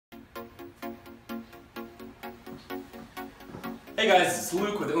Hey guys, it's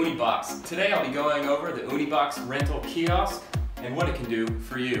Luke with Unibox. Today I'll be going over the Unibox rental kiosk and what it can do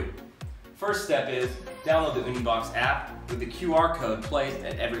for you. First step is download the Unibox app with the QR code placed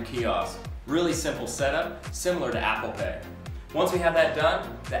at every kiosk. Really simple setup, similar to Apple Pay. Once we have that done,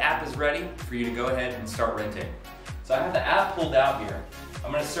 the app is ready for you to go ahead and start renting. So I have the app pulled out here.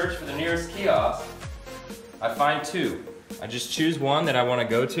 I'm going to search for the nearest kiosk. I find two. I just choose one that I want to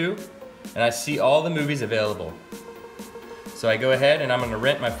go to, and I see all the movies available. So I go ahead and I'm going to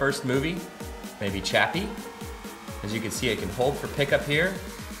rent my first movie, maybe Chappie. As you can see, I can hold for pickup here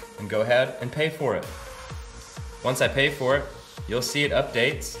and go ahead and pay for it. Once I pay for it, you'll see it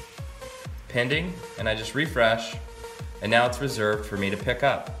updates, pending, and I just refresh, and now it's reserved for me to pick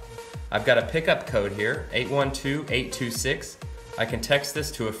up. I've got a pickup code here, 812826. I can text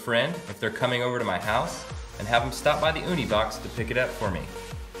this to a friend if they're coming over to my house and have them stop by the Unibox to pick it up for me.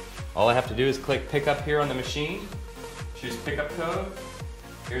 All I have to do is click pick up here on the machine, choose pickup code.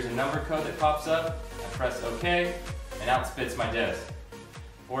 Here's a number code that pops up. I press OK, and out spits my disc.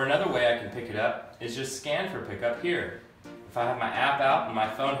 Or another way I can pick it up is just scan for pickup here. If I have my app out and my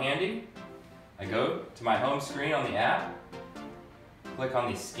phone handy, I go to my home screen on the app, click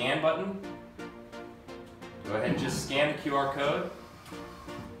on the scan button, go ahead and just scan the QR code,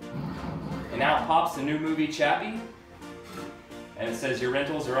 and now it pops the new movie Chappie, and it says your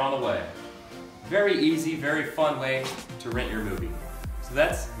rentals are on the way. Very easy, very fun way to rent your movie. So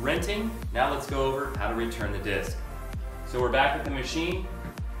that's renting. Now let's go over how to return the disc. So we're back at the machine.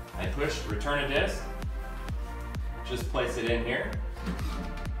 I push return a disc. Just place it in here.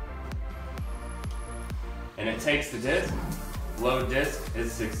 And it takes the disc. Load disc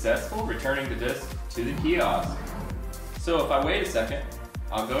is successful, returning the disc to the kiosk. So if I wait a second,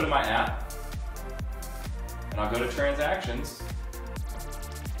 I'll go to my app and I'll go to transactions.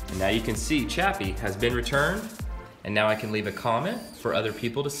 And now you can see Chappie has been returned, and now I can leave a comment for other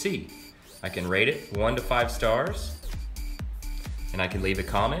people to see. I can rate it 1 to 5 stars, and I can leave a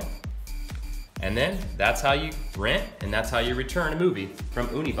comment. And then that's how you rent, and that's how you return a movie from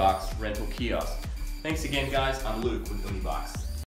Unibox Rental Kiosk. Thanks again, guys. I'm Luke with Unibox.